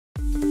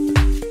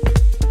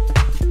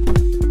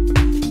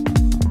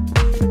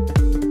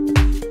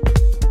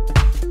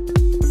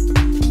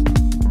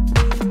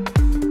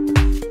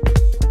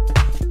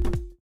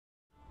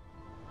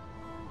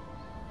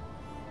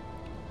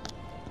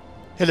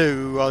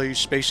Hello, all you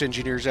space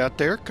engineers out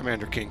there.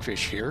 Commander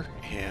Kingfish here,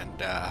 and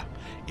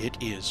it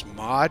is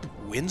Mod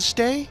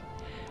Wednesday.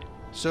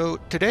 So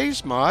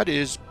today's mod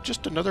is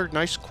just another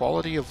nice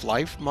quality of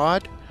life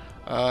mod.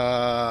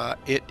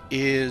 It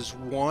is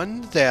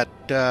one that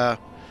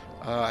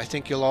I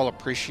think you'll all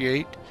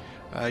appreciate.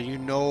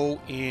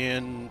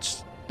 In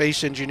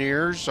space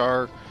engineers,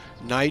 our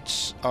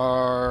nights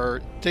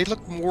they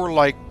look more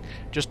like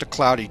just a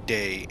cloudy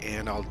day,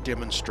 and I'll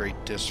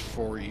demonstrate this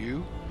for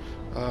you.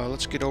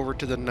 Let's get over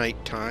to the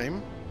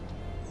nighttime,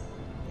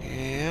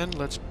 and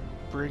let's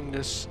bring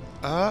this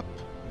up.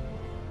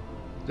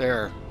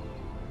 There.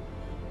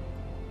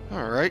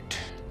 Alright.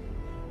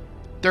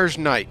 There's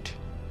night.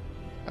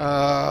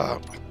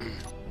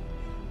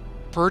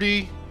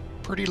 Pretty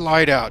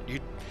light out. You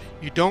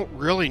don't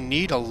really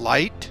need a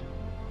light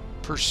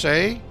per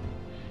se.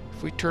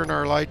 If we turn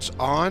our lights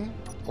on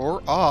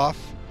or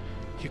off,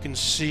 you can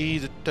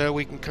see that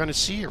we can kind of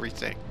see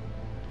everything.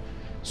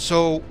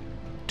 So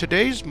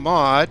today's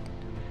mod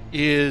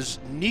is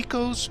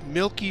Niko's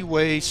Milky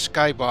Way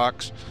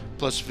Skybox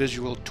plus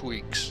visual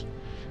tweaks.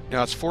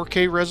 Now it's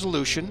 4K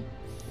resolution.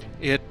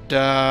 It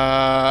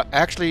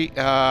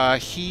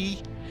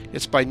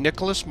it's by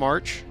Nikolas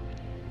March.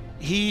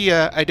 He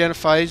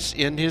identifies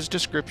in his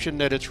description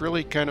that it's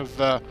really kind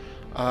of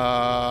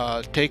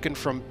taken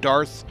from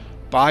Darth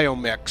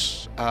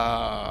BioMech's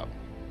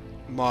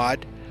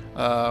mod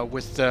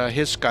with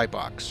his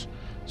Skybox.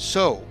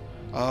 So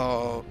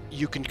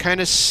you can kind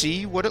of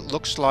see what it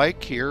looks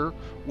like here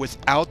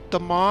without the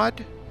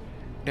mod.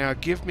 Now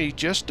give me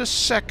just a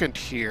second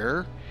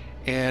here,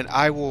 and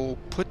I will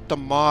put the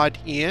mod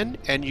in,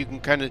 and you can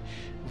kind of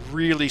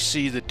really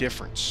see the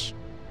difference.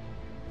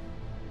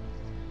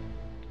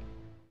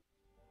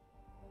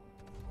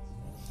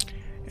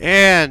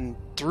 And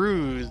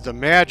through the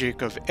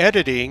magic of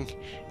editing,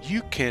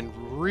 you can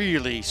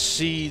really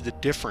see the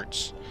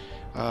difference.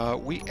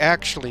 We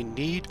actually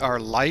need our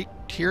light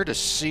here to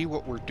see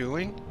what we're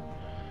doing.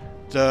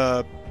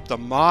 The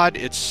mod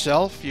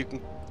itself, you can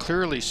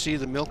clearly see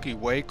the Milky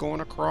Way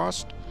going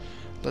across.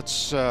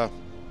 Let's turn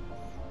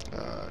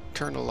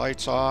the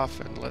lights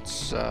off, and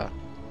let's turn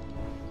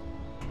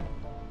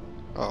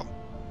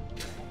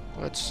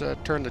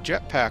the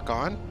jetpack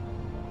on,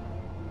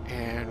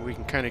 and we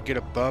can kind of get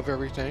above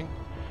everything.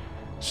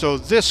 So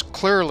this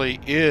clearly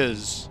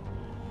is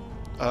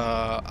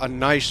a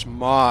nice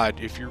mod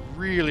if you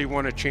really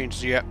want to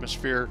change the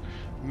atmosphere,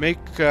 make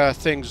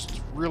things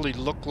really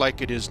look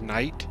like it is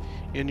night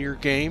in your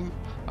game.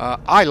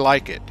 I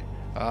like it.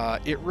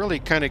 It really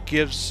kind of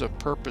gives a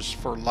purpose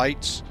for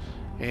lights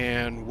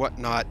and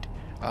whatnot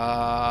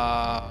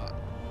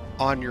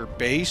on your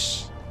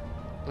base.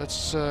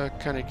 Let's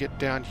kind of get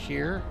down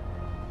here.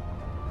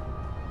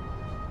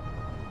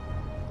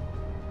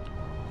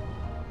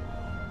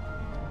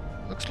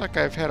 Looks like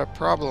I've had a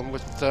problem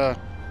with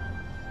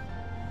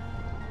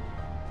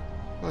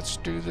let's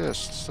do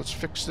this. Let's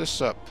fix this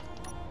up.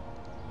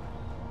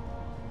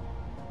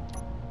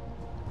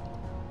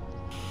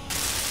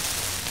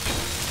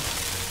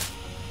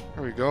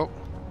 There we go.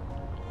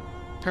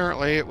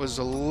 Apparently it was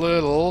a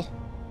little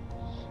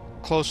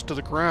close to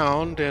the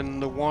ground,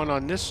 and the one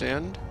on this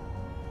end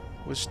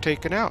was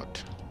taken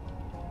out.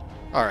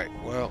 Alright,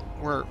 well,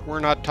 we're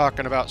not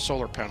talking about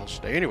solar panels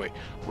today. Anyway,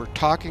 we're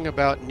talking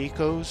about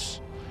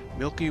Niko's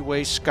Milky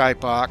Way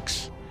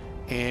Skybox,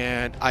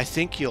 and I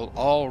think you'll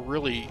all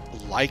really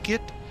like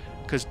it,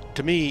 because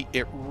to me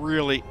it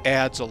really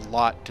adds a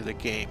lot to the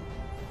game.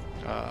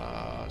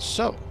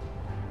 So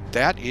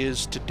that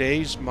is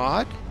today's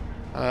mod.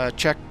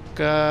 Check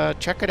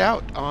it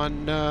out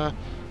on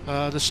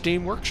the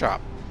Steam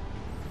Workshop.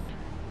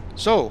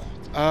 So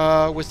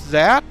with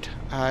that,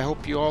 I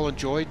hope you all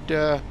enjoyed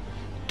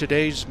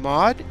today's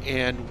mod,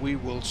 and we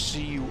will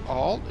see you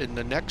all in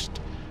the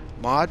next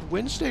Mod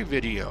Wednesday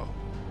video.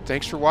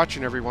 Thanks for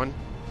watching, everyone.